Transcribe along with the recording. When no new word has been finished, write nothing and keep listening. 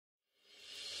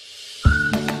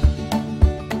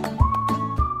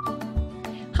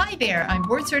there, I'm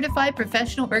board certified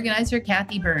professional organizer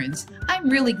Kathi Burns. I'm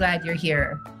really glad you're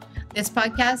here. This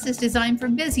podcast is designed for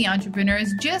busy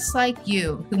entrepreneurs just like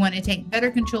you who want to take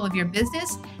better control of your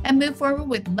business and move forward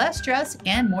with less stress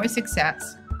and more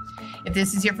success. If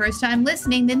this is your first time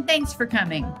listening, then thanks for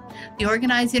coming. The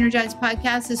Organized and Energized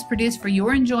podcast is produced for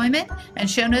your enjoyment, and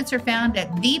show notes are found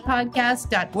at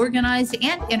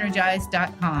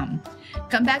thepodcast.organizedandenergize.com.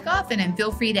 Come back often and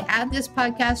feel free to add this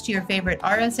podcast to your favorite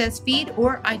RSS feed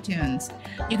or iTunes.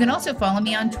 You can also follow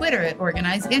me on Twitter at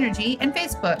Organized Energy and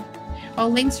Facebook. All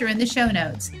links are in the show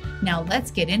notes. Now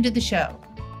let's get into the show.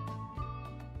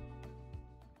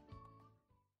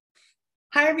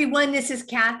 Hi, everyone. This is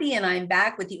Kathi, and I'm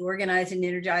back with the Organized and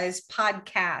Energized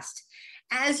podcast.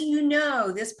 As you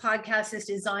know, this podcast is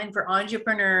designed for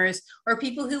entrepreneurs or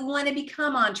people who want to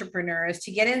become entrepreneurs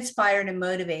to get inspired and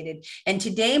motivated. And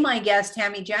today, my guest,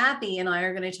 Tami Jaffe, and I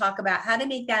are going to talk about how to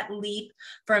make that leap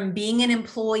from being an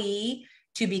employee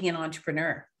to being an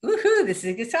entrepreneur. Woohoo, this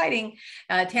is exciting.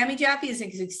 Tami Jaffe is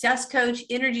a success coach,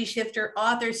 energy shifter,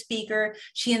 author, speaker.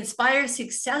 She inspires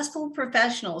successful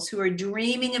professionals who are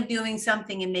dreaming of doing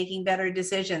something and making better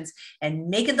decisions and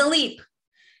making the leap.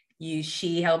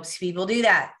 She helps people do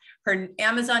that. Her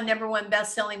Amazon #1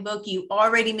 best-selling book, You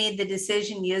Already Made the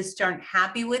Decision, You Just Aren't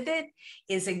Happy With It,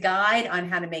 is a guide on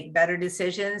how to make better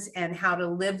decisions and how to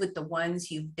live with the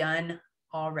ones you've done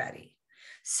already.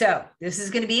 So this is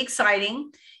going to be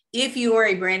exciting. If you are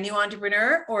a brand new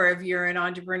entrepreneur, or if you're an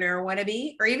entrepreneur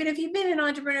wannabe, or even if you've been an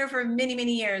entrepreneur for many,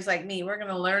 many years like me, we're going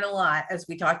to learn a lot as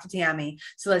we talk to Tami.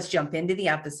 So let's jump into the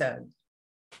episode.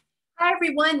 Hi,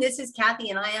 everyone. This is Kathi,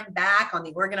 and I am back on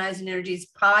the Organized and Energies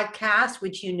podcast,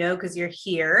 which you know because you're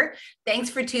here.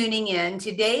 Thanks for tuning in.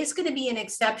 Today is going to be an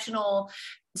exceptional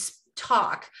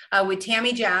talk with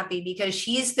Tami Jaffe because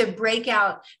she's the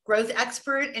breakout growth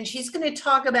expert, and she's going to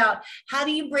talk about how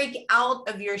do you break out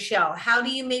of your shell? How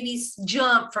do you maybe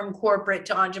jump from corporate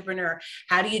to entrepreneur?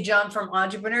 How do you jump from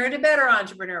entrepreneur to better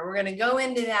entrepreneur? We're going to go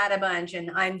into that a bunch, and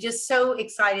I'm just so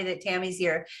excited that Tami's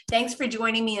here. Thanks for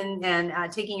joining me and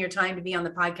taking your time to be on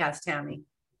the podcast, Tami.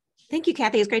 Thank you,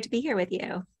 Kathi. It's great to be here with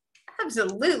you.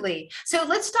 Absolutely. So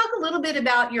let's talk a little bit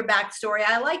about your backstory.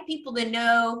 I like people to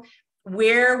know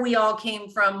where we all came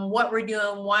from, what we're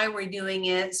doing, why we're doing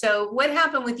it. So what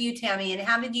happened with you, Tami, and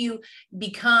how did you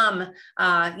become,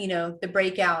 the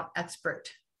breakout expert?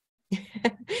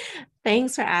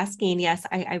 Thanks for asking. Yes,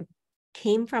 I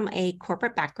came from a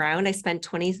corporate background. I spent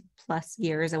 20 plus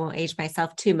years, I won't age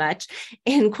myself too much,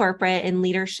 in corporate and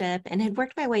leadership, and had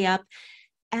worked my way up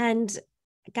and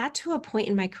got to a point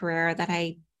in my career that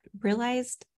I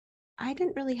realized I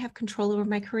didn't really have control over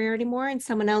my career anymore, and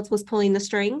someone else was pulling the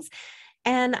strings.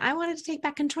 And I wanted to take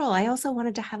back control. I also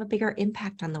wanted to have a bigger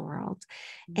impact on the world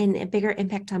and a bigger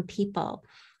impact on people.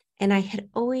 And I had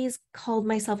always called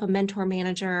myself a mentor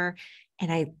manager.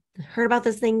 And I heard about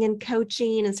this thing in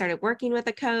coaching and started working with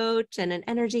a coach and an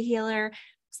energy healer.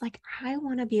 It's like, I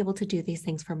want to be able to do these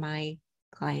things for my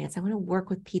clients. I want to work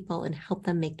with people and help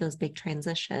them make those big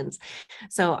transitions.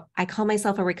 So I call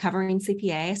myself a recovering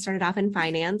CPA. I started off in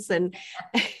finance and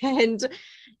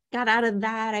got out of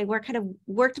that. I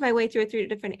worked my way through 3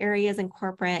 different areas in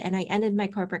corporate, and I ended my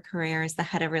corporate career as the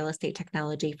head of real estate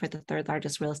technology for the 3rd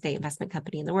largest real estate investment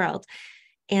company in the world.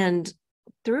 And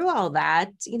through all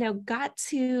that, got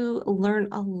to learn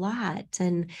a lot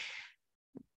and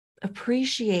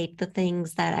appreciate the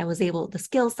things that the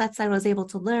skill sets I was able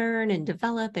to learn and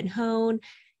develop and hone,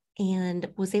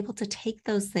 and was able to take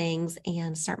those things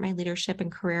and start my leadership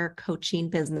and career coaching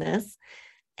business.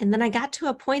 And then I got to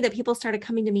a point that people started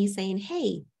coming to me saying,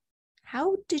 hey,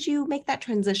 how did you make that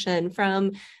transition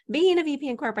from being a VP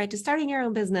in corporate to starting your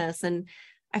own business? And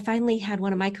I finally had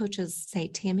one of my coaches say,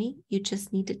 Tami, you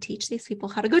just need to teach these people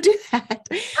how to go do that.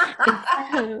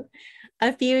 So,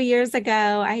 a few years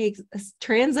ago, I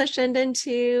transitioned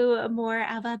into more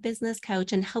of a business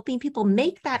coach and helping people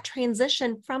make that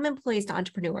transition from employees to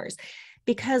entrepreneurs,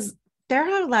 because there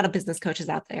are a lot of business coaches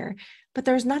out there, but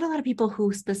there's not a lot of people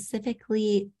who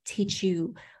specifically teach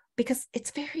you, because it's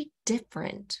very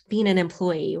different being an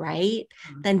employee, right,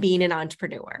 than being an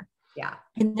entrepreneur. Yeah.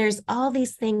 And there's all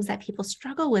these things that people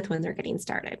struggle with when they're getting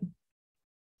started.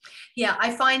 Yeah,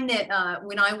 I find that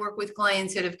when I work with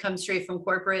clients that have come straight from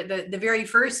corporate, the very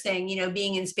first thing,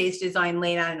 being in space design,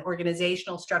 laid out an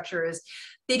organizational structure, is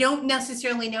they don't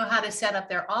necessarily know how to set up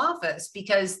their office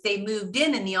because they moved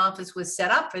in and the office was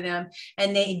set up for them.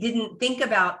 And they didn't think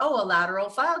about, oh, a lateral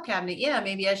file cabinet. Yeah,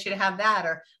 maybe I should have that,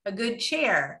 or a good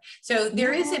chair. So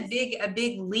there is a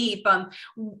big leap.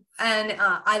 And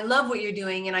I love what you're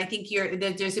doing. And I think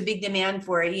there's a big demand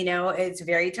for it. You know, it's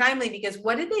very timely because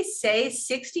what did they say?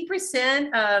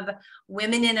 60% of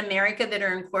women in America that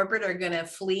are in corporate are going to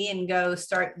flee and go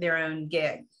start their own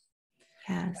gig.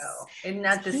 Yes. So, and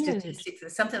not the statistics,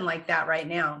 it's something like that right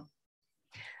now.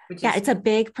 Yeah, it's a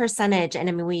big percentage. And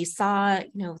I mean, we saw,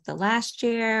 the last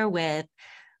year with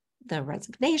the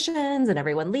resignations and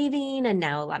everyone leaving, and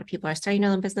now a lot of people are starting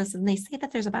their own business, and they say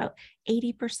that there's about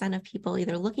 80% of people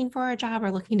either looking for a job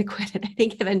or looking to quit at any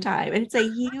given time. And it's a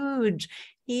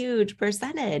huge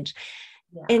percentage.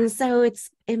 Yeah. And so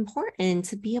it's important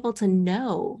to be able to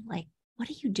know, like, what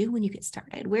do you do when you get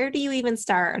started? Where do you even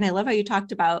start? And I love how you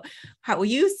talked about how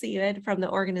you see it from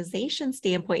the organization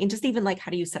standpoint, and just even like,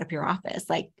 how do you set up your office?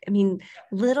 Like, I mean,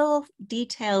 little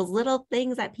details, little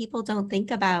things that people don't think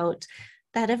about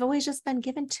that have always just been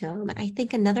given to them. And I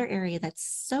think another area that's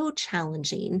so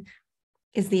challenging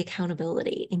is the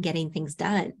accountability in getting things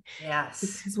done. Yes.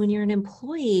 Because when you're an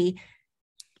employee,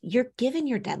 you're given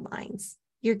your deadlines.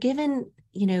 You're given,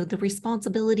 the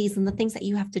responsibilities and the things that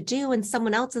you have to do, and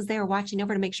someone else is there watching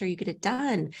over to make sure you get it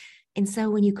done. And so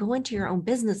when you go into your own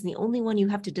business and the only one you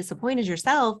have to disappoint is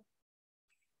yourself,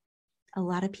 a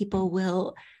lot of people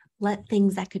will let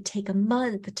things that could take a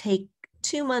month take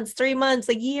 2 months, 3 months,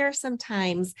 a year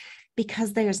sometimes,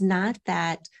 because there's not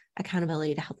that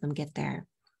accountability to help them get there.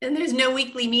 And there's no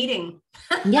weekly meeting.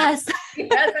 Yes. You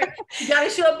got to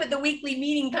show up at the weekly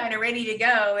meeting kind of ready to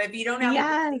go. If you don't have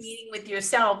a weekly meeting with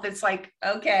yourself, it's like,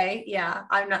 okay, yeah,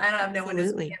 I don't have no one to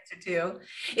answer to.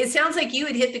 It sounds like you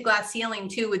had hit the glass ceiling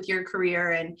too with your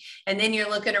career, and then you're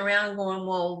looking around going,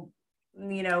 well,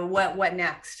 what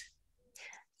next?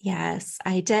 Yes,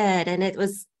 I did. And it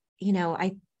was,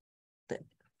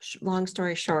 long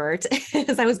story short,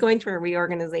 as I was going through a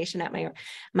reorganization at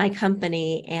my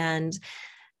company, and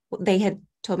they had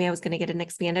told me I was going to get an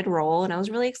expanded role, and I was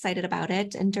really excited about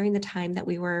it. And during the time that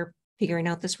we were figuring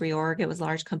out this reorg, it was a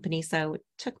large company, so it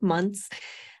took months.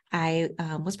 I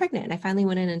was pregnant, and I finally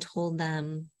went in and told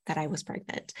them that I was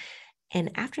pregnant.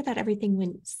 And after that, everything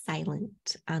went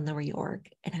silent on the reorg.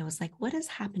 And I was like, what is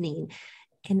happening?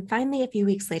 And finally, a few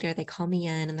weeks later, they call me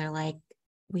in and they're like,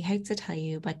 we hate to tell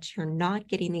you, but you're not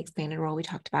getting the expanded role we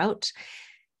talked about.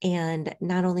 And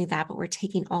not only that, but we're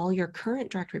taking all your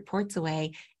current direct reports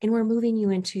away, and we're moving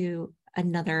you into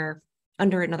under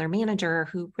another manager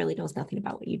who really knows nothing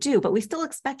about what you do, but we still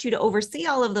expect you to oversee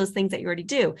all of those things that you already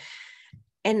do.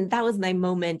 And that was my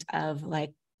moment of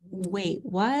like, wait,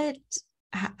 what?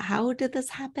 How did this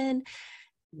happen?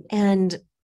 And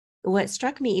what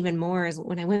struck me even more is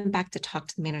when I went back to talk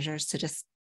to the managers to just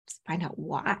find out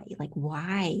why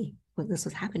this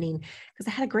was happening, because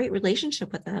I had a great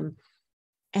relationship with them.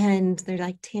 And they're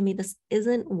like, Tami, this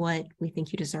isn't what we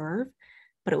think you deserve,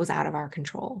 but it was out of our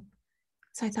control.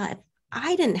 So I thought, if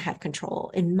I didn't have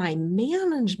control and my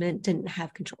management didn't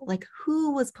have control, like,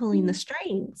 who was pulling the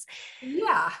strings?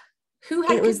 Yeah. Who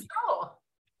had control?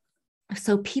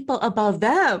 So people above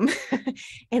them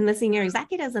and the senior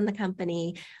executives in the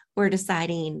company were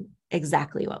deciding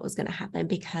exactly what was going to happen,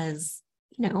 because,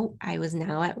 I was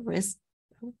now at risk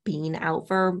of being out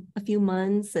for a few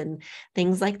months and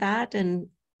things like that, and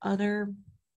other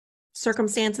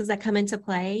circumstances that come into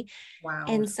play. Wow.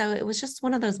 And so it was just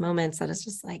one of those moments that is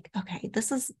just like, okay,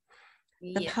 this is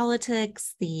the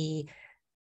politics, the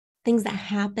things that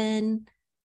happen.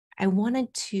 I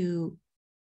wanted to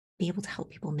be able to help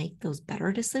people make those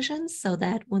better decisions so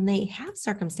that when they have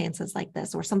circumstances like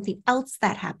this or something else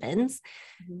that happens,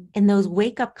 and those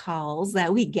wake-up calls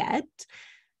that we get,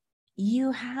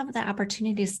 you have the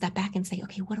opportunity to step back and say,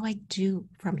 okay, what do I do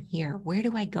from here? Where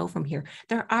do I go from here?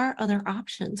 There are other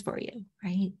options for you,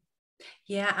 right?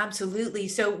 Yeah, absolutely.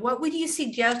 So what would you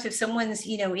suggest if someone's,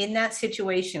 in that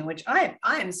situation, which I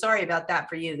am sorry about that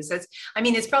for you. Because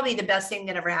it's probably the best thing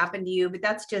that ever happened to you, but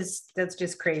that's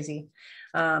just crazy.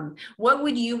 What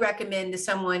would you recommend to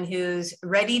someone who's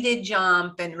ready to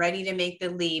jump and ready to make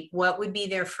the leap? What would be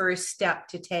their first step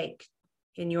to take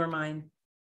in your mind?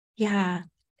 Yeah,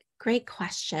 great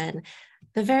question.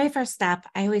 The very first step,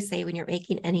 I always say when you're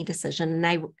making any decision,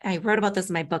 and I wrote about this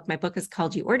in my book. My book is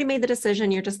called You Already Made the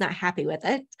Decision, You're Just Not Happy with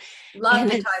It. Love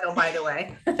the title, by the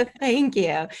way. Thank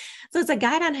you. So it's a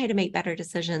guide on how to make better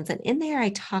decisions. And in there, I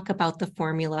talk about the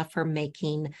formula for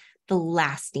making the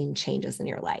lasting changes in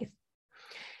your life.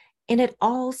 And it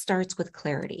all starts with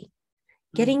clarity.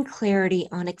 Getting clarity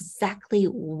on exactly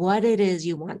what it is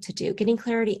you want to do, getting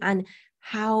clarity on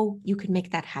how you can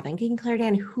make that happen, getting clarity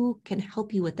on who can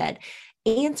help you with it.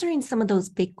 Answering some of those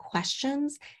big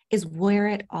questions is where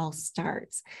it all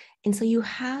starts. And so you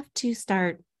have to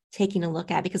start taking a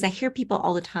look at, because I hear people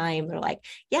all the time, they're like,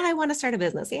 yeah, I want to start a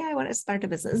business. Yeah, I want to start a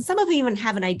business. And some of them even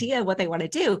have an idea of what they want to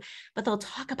do, but they'll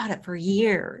talk about it for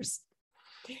years.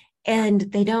 And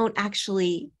they don't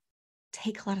actually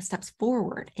take a lot of steps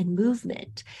forward in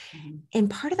movement. Mm-hmm. And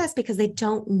part of that's because they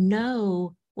don't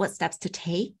know what steps to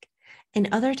take. And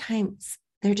other times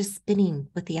they're just spinning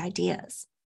with the ideas.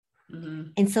 Mm-hmm.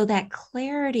 And so that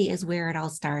clarity is where it all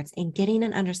starts, and getting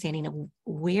an understanding of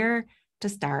where to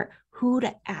start, who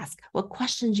to ask, what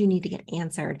questions you need to get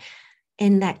answered.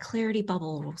 And that clarity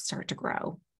bubble will start to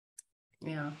grow.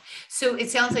 Yeah. So it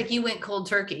sounds like you went cold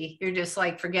turkey. You're just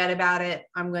like, forget about it.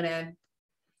 I'm going to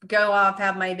go off,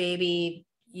 have my baby.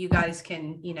 You guys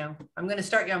can, I'm going to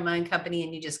start your own company,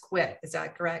 and you just quit. Is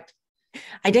that correct?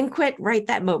 I didn't quit right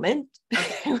that moment.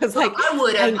 Okay. It was like, I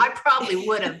would have, I probably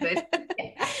would have, but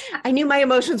I knew my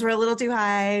emotions were a little too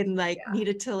high and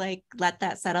needed to let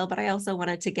that settle, but I also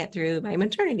wanted to get through my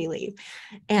maternity leave.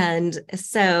 And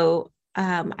so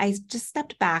I just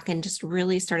stepped back and just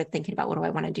really started thinking about, what do I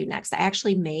want to do next? I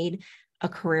actually made a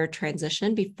career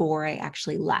transition before I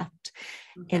actually left.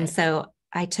 Okay. And so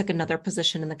I took another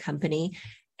position in the company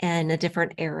in a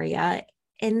different area.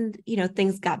 And,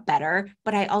 things got better,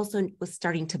 but I also was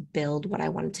starting to build what I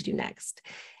wanted to do next.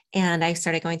 And I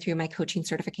started going through my coaching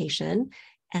certification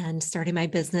and starting my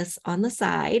business on the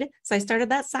side. So I started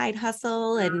that side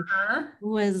hustle and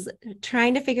was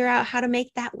trying to figure out how to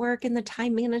make that work in the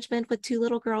time management with 2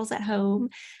 little girls at home.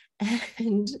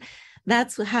 And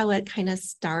that's how it kind of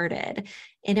started.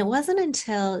 And it wasn't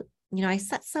until, I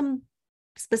set some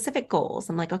specific goals.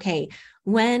 I'm like, okay,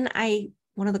 one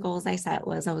of the goals I set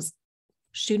was I was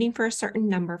shooting for a certain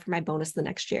number for my bonus the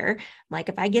next year. I'm like,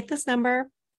 if I get this number,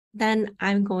 then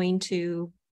I'm going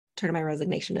to turn in my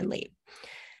resignation and leave.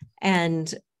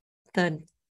 And the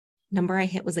number I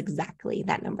hit was exactly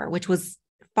that number, which was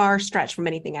far stretched from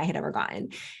anything I had ever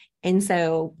gotten. And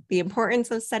so the importance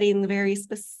of setting very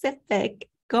specific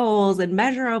goals and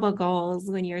measurable goals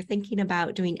when you're thinking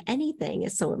about doing anything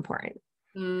is so important,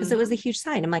 because it was a huge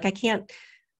sign. I'm like,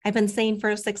 I've been saying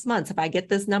for 6 months, if I get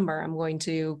this number, I'm going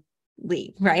to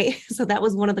leave, right? So that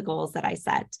was one of the goals that I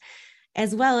set,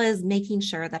 as well as making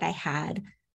sure that I had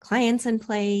clients in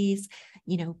place,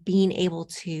 being able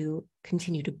to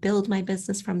continue to build my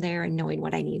business from there and knowing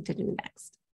what I need to do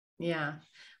next. Yeah.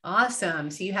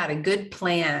 Awesome. So you had a good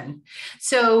plan.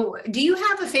 So do you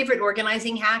have a favorite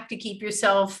organizing hack to keep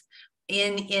yourself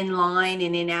in line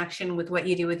and in action with what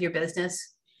you do with your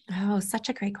business? Oh, such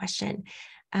a great question.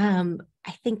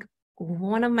 I think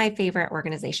one of my favorite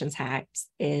organizations hacks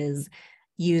is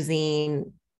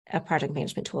using a project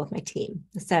management tool with my team.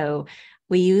 So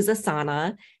we use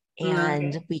Asana,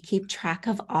 and we keep track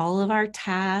of all of our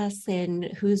tasks and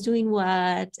who's doing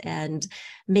what, and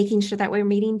making sure that we're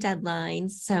meeting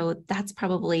deadlines. So that's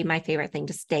probably my favorite thing,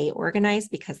 to stay organized,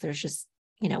 because there's just,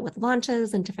 with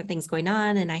launches and different things going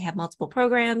on, and I have multiple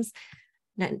programs,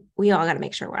 we all got to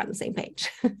make sure we're on the same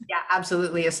page. Yeah,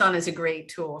 absolutely. Asana is a great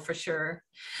tool for sure.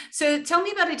 So tell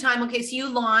me about a time. Okay, so you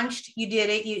launched, you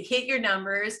did it, you hit your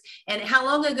numbers. And how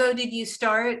long ago did you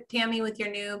start, Tami,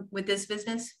 with this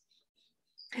business?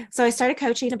 So I started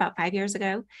coaching about 5 years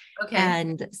ago,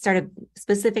 and started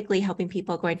specifically helping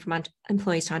people going from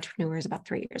employees to entrepreneurs about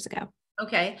 3 years ago.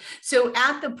 Okay. So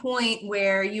at the point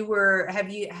where you were,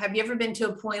 have you ever been to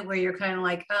a point where you're kind of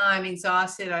like, oh, I'm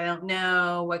exhausted, I don't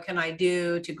know, what can I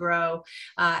do to grow?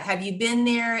 Have you been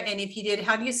there? And if you did,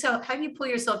 how do you pull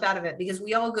yourself out of it? Because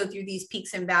we all go through these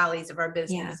peaks and valleys of our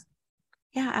business.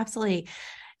 Yeah, absolutely.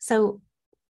 So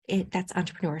that's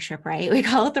entrepreneurship, right? We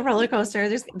call it the roller coaster.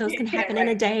 Those can happen in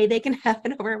a day. They can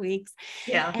happen over weeks.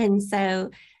 Yeah. And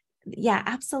so, yeah,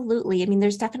 absolutely. I mean,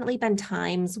 there's definitely been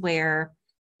times where,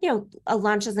 a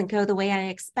launch doesn't go the way I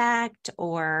expect,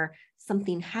 or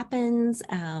something happens.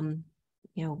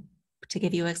 To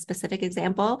give you a specific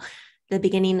example, the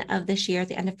beginning of this year, at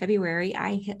the end of February,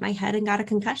 I hit my head and got a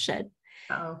concussion.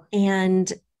 Oh.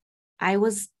 And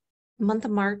month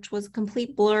of March was a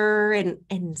complete blur,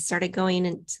 and started going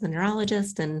into the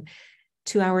neurologist, and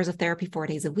 2 hours of therapy 4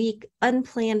 days a week,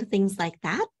 unplanned things like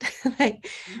that,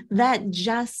 that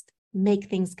just make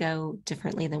things go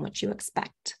differently than what you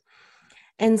expect.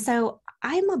 And so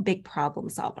I'm a big problem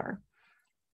solver.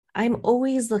 I'm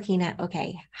always looking at,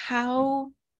 okay,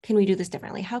 how can we do this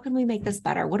differently? How can we make this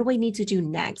better? What do we need to do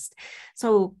next?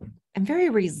 So I'm very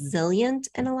resilient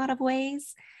in a lot of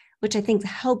ways, which I think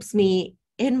helps me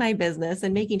in my business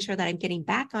and making sure that I'm getting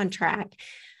back on track.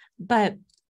 But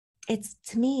it's,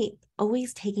 to me,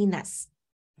 always taking that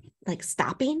like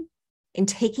stopping and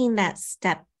taking that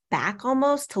step back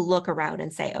almost to look around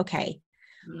and say, okay,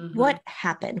 what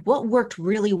happened? What worked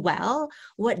really well?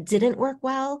 What didn't work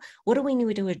well? What do we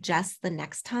need to adjust the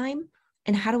next time?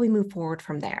 And how do we move forward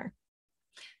from there?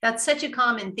 That's such a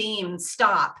common theme.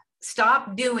 Stop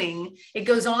doing. It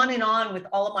goes on and on with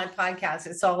all of my podcasts.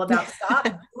 It's all about stop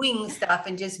doing stuff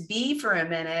and just be for a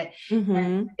minute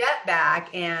and step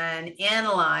back and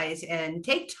analyze and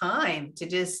take time to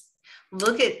just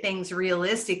look at things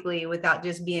realistically without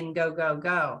just being go, go,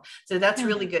 go. So that's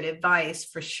really good advice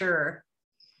for sure.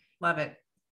 Love it.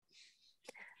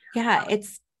 Yeah,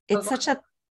 it's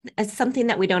something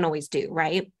that we don't always do,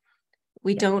 right?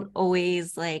 We don't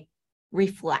always like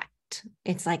reflect.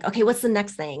 It's like, okay, what's the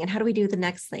next thing? And how do we do the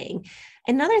next thing?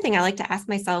 Another thing I like to ask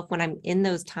myself when I'm in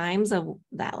those times of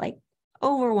that like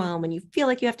overwhelm and you feel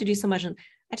like you have to do so much, and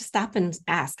I just stop and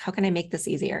ask, how can I make this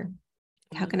easier?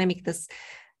 How can I make this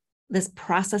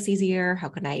process easier? How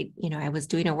can I was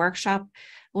doing a workshop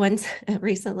once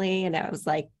recently, and I was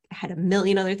like, I had a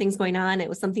million other things going on. It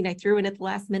was something I threw in at the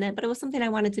last minute, but it was something I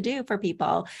wanted to do for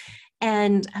people.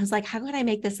 And I was like, how can I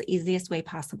make this the easiest way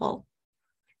possible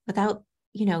without,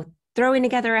 throwing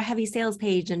together a heavy sales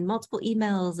page and multiple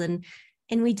emails, and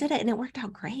we did it and it worked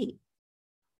out great.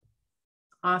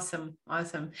 Awesome.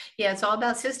 Yeah, it's all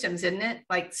about systems, isn't it?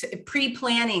 Like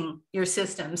pre-planning your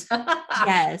systems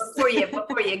yes. before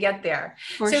you get there.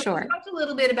 For sure. We talked a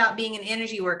little bit about being an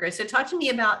energy worker. So talk to me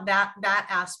about that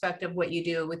aspect of what you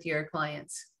do with your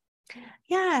clients.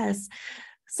 Yes.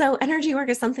 So energy work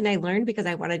is something I learned because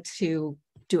I wanted to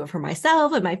do it for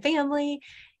myself and my family.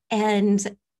 And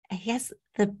I guess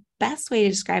the best way to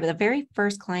describe it, the very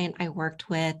first client I worked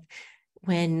with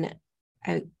when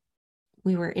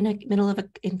we were in the middle of an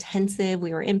intensive,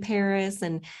 we were in Paris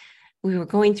and we were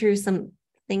going through some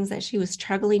things that she was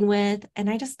struggling with. And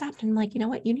I just stopped and I'm like, you know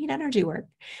what, you need energy work.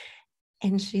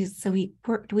 And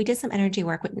we did some energy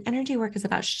work. Energy work is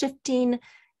about shifting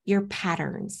your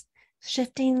patterns,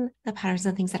 shifting the patterns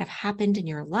of things that have happened in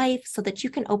your life so that you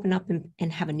can open up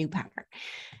and have a new pattern,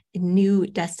 a new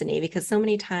destiny, because so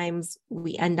many times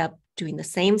we end up doing the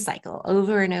same cycle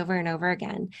over and over and over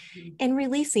again and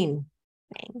releasing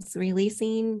things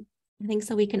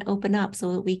so we can open up,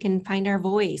 so that we can find our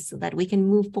voice, so that we can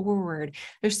move forward.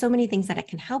 There's so many things that it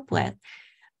can help with.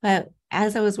 But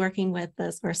as I was working with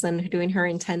this person doing her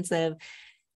intensive,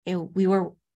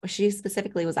 she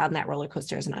specifically was on that roller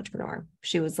coaster as an entrepreneur.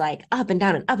 She was like up and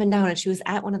down and up and down. And she was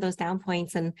at one of those down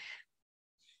points. And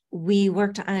we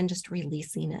worked on just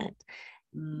releasing it,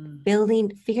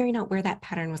 figuring out where that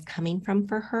pattern was coming from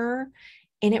for her.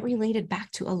 And it related back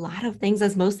to a lot of things,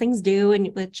 as most things do,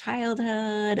 and with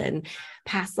childhood and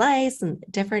past lives and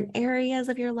different areas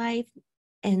of your life.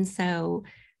 And so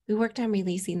we worked on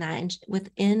releasing that. And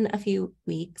within a few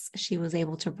weeks, she was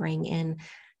able to bring in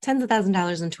tens of thousands of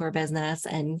dollars into her business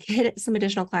and get some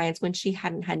additional clients when she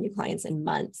hadn't had new clients in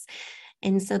months.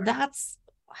 And so that's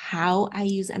how I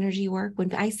use energy work.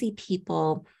 When I see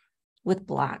people with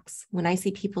blocks, when I see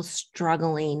people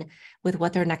struggling with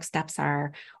what their next steps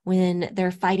are, when they're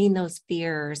fighting those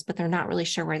fears, but they're not really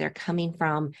sure where they're coming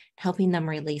from, helping them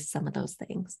release some of those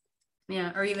things.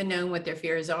 Yeah, or even knowing what their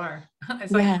fears are.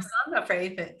 It's like, yes. I'm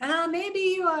afraid that maybe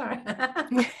you are.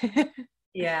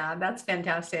 Yeah, that's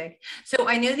fantastic. So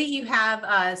I know that you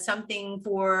have something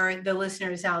for the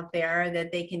listeners out there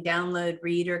that they can download,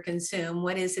 read, or consume.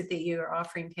 What is it that you're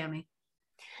offering, Tami?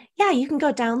 Yeah, you can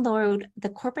go download the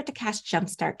Corporate to Cash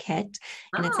Jumpstart Kit,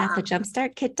 and it's at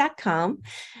thejumpstartkit.com.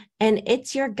 And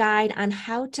it's your guide on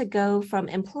how to go from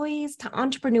employees to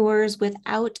entrepreneurs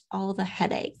without all the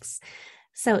headaches.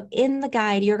 So in the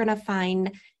guide, you're going to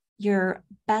find your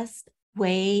best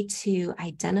way to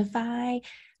identify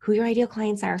who your ideal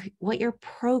clients are, what your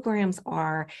programs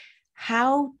are,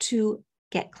 how to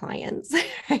get clients,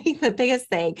 right? The biggest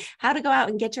thing, how to go out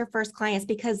and get your first clients,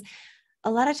 because a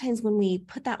lot of times when we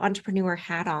put that entrepreneur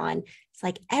hat on, it's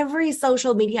like every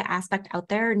social media aspect out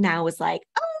there now is like,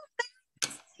 oh,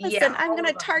 listen, I'm going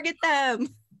to target them.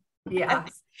 Yeah.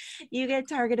 You get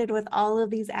targeted with all of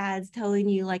these ads telling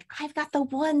you like, I've got the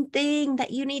one thing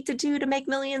that you need to do to make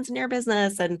millions in your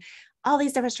business and all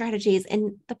these different strategies.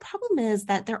 And the problem is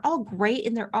that they're all great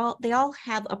and they all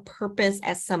have a purpose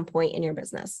at some point in your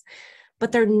business,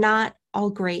 but they're not all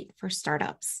great for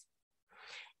startups.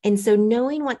 And so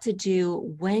knowing what to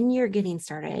do when you're getting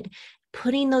started,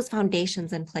 putting those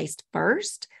foundations in place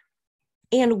first,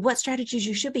 and what strategies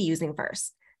you should be using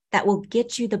first that will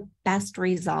get you the best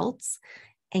results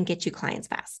and get you clients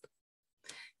fast.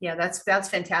 Yeah, that's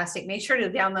fantastic. Make sure to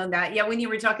download that. Yeah, when you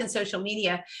were talking social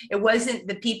media, it wasn't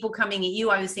the people coming at you.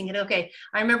 I was thinking, okay,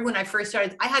 I remember when I first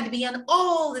started, I had to be on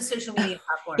all the social media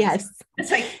platforms. Yes.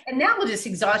 It's like, and that will just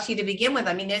exhaust you to begin with.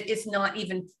 I mean, it's not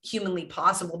even humanly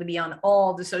possible to be on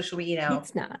all the social media,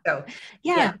 It's not. So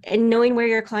yeah. And knowing where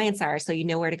your clients are, so you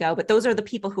know where to go. But those are the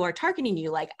people who are targeting you,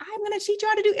 like, I'm going to teach you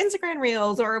how to do Instagram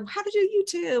reels or how to do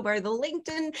YouTube or the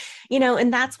LinkedIn,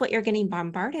 and that's what you're getting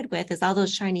bombarded with, is all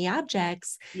those shiny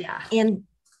objects. Yeah. And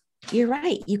you're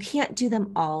right. You can't do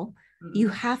them all. Mm-hmm. You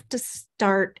have to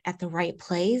start at the right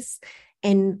place.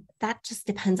 And that just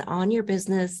depends on your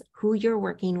business, who you're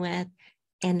working with,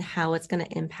 and how it's going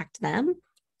to impact them.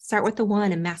 Start with the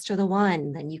one and master the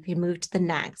one, then you can move to the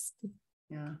next.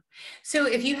 Yeah. So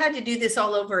if you had to do this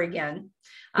all over again,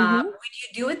 would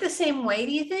you do it the same way,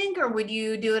 do you think, or would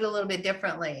you do it a little bit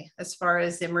differently as far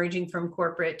as emerging from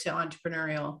corporate to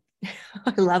entrepreneurial?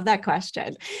 I love that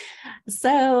question.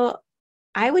 So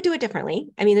I would do it differently.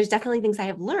 I mean, there's definitely things I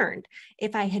have learned.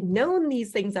 If I had known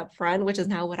these things up front, which is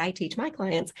now what I teach my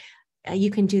clients, you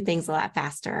can do things a lot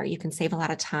faster. You can save a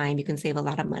lot of time. You can save a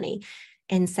lot of money.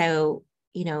 And so,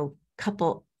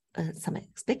 some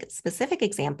specific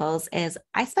examples is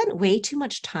I spent way too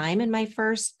much time in my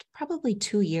first probably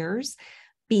 2 years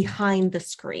behind the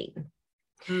screen.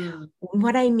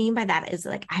 What I mean by that is,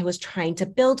 like, I was trying to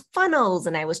build funnels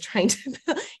and I was trying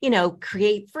to,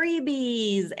 create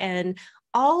freebies and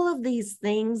all of these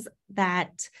things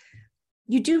that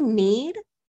you do need,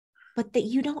 but that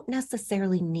you don't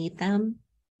necessarily need them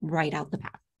right out the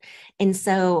bat. And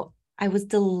so I was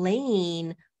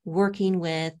delaying working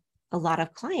with a lot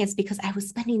of clients because I was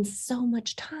spending so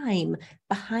much time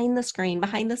behind the screen,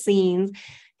 behind the scenes,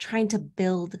 trying to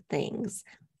build things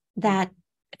that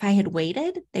if I had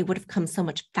waited, they would have come so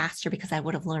much faster because I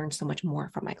would have learned so much more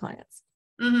from my clients.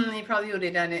 You probably would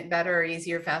have done it better,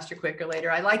 easier, faster, quicker, later.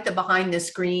 I like the behind the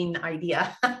screen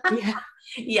idea. Yeah.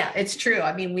 Yeah, it's true.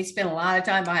 I mean, we spend a lot of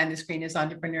time behind the screen as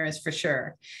entrepreneurs, for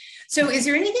sure. So is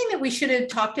there anything that we should have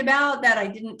talked about that I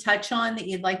didn't touch on that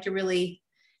you'd like to really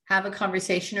have a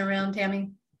conversation around,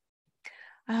 Tami?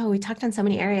 Oh, we talked on so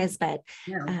many areas, but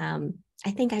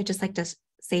I think I'd just like to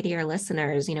say to your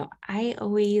listeners, I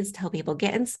always tell people,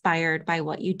 get inspired by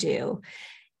what you do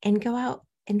and go out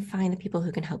and find the people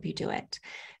who can help you do it,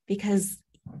 because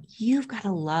you've got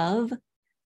to love,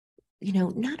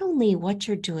 not only what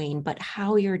you're doing, but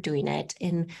how you're doing it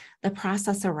and the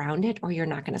process around it, or you're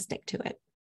not going to stick to it.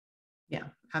 Yeah,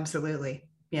 absolutely.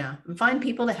 Yeah. And find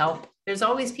people to help. There's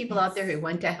always people out there who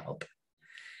want to help.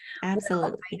 Absolutely.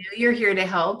 Well, I know you're here to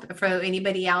help. For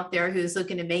anybody out there who's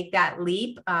looking to make that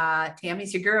leap,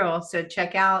 Tami's your girl. So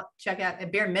check out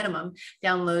at bare minimum,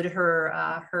 download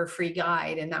her free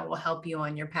guide, and that will help you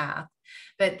on your path.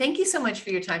 But thank you so much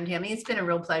for your time, Tami. It's been a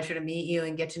real pleasure to meet you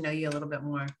and get to know you a little bit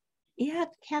more. Yeah,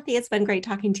 Kathi, it's been great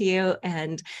talking to you,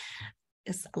 and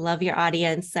just love your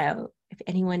audience. So if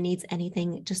anyone needs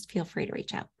anything, just feel free to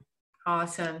reach out.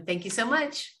 Awesome. Thank you so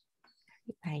much.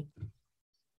 Bye.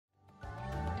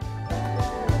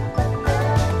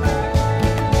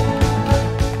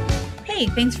 Hey,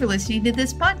 thanks for listening to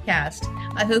this podcast.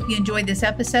 I hope you enjoyed this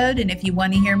episode, and if you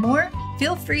want to hear more,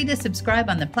 feel free to subscribe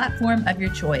on the platform of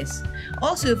your choice.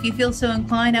 Also, if you feel so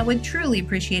inclined, I would truly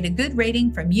appreciate a good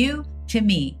rating from you to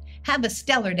me. Have a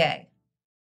stellar day.